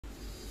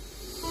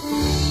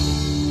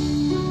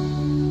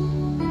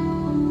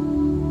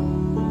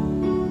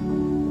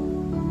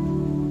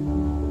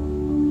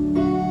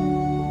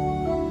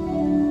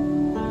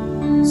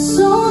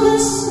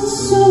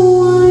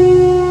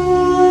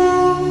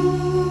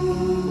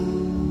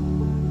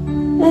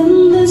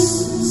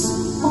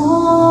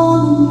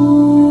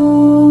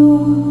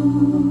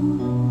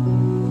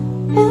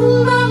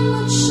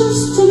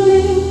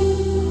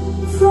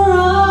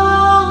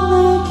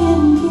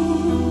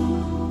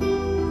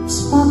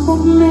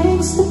that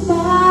makes the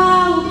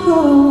bow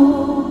grow.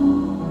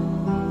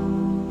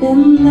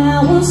 And I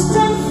will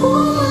stand for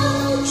my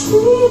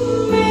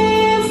dream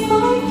if I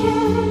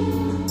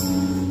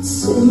can.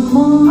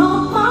 Symbol of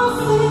my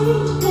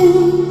faith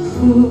in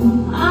who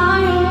I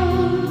am.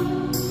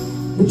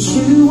 But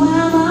you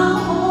are my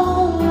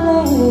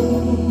only.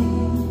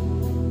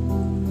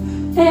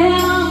 And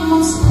I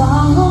must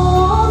follow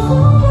the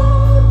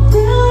road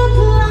that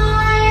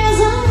lies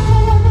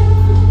ahead.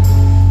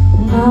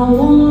 And I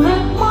won't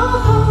let my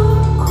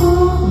heart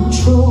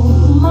control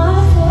my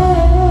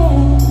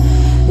head.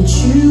 But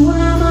you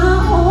are my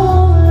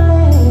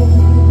only.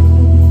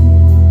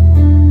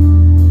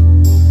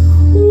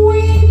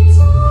 We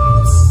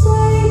don't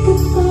say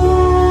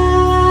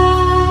goodbye.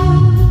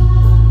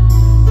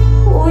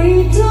 We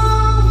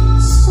don't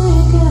say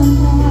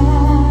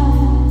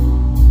goodbye.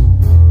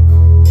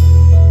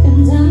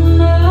 And I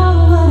know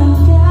what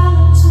I've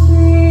got to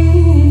be.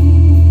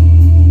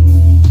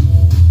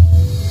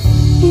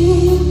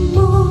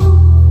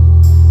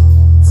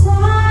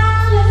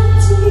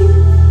 Immortality.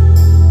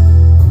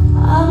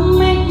 I'll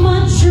make my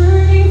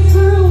journey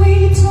through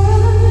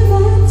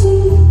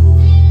eternity.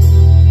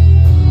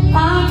 I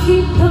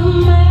keep the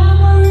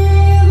memory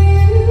of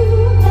you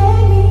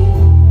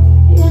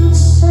hanging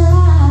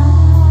inside.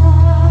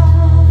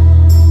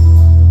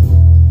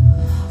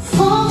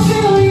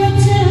 Fulfill your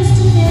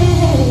destiny.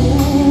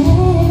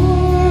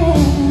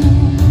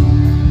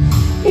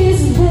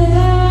 Is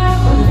there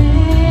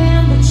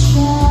within the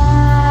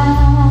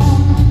child?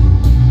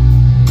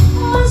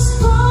 My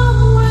song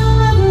will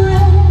never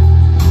end.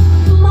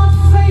 My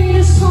fate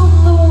is on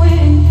the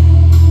wing.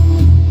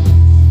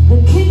 The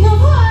king of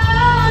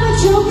hearts, the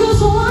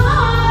joker's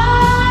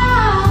wild.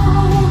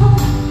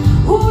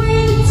 We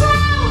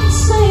don't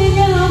say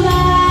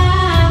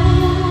goodbye.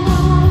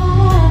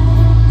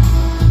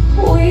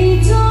 We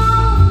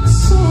don't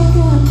say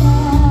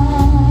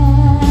goodbye.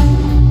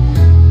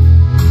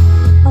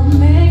 I'll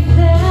make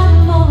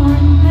them all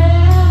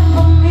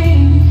remember me.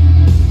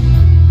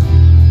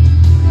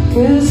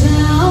 'Cause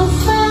I'll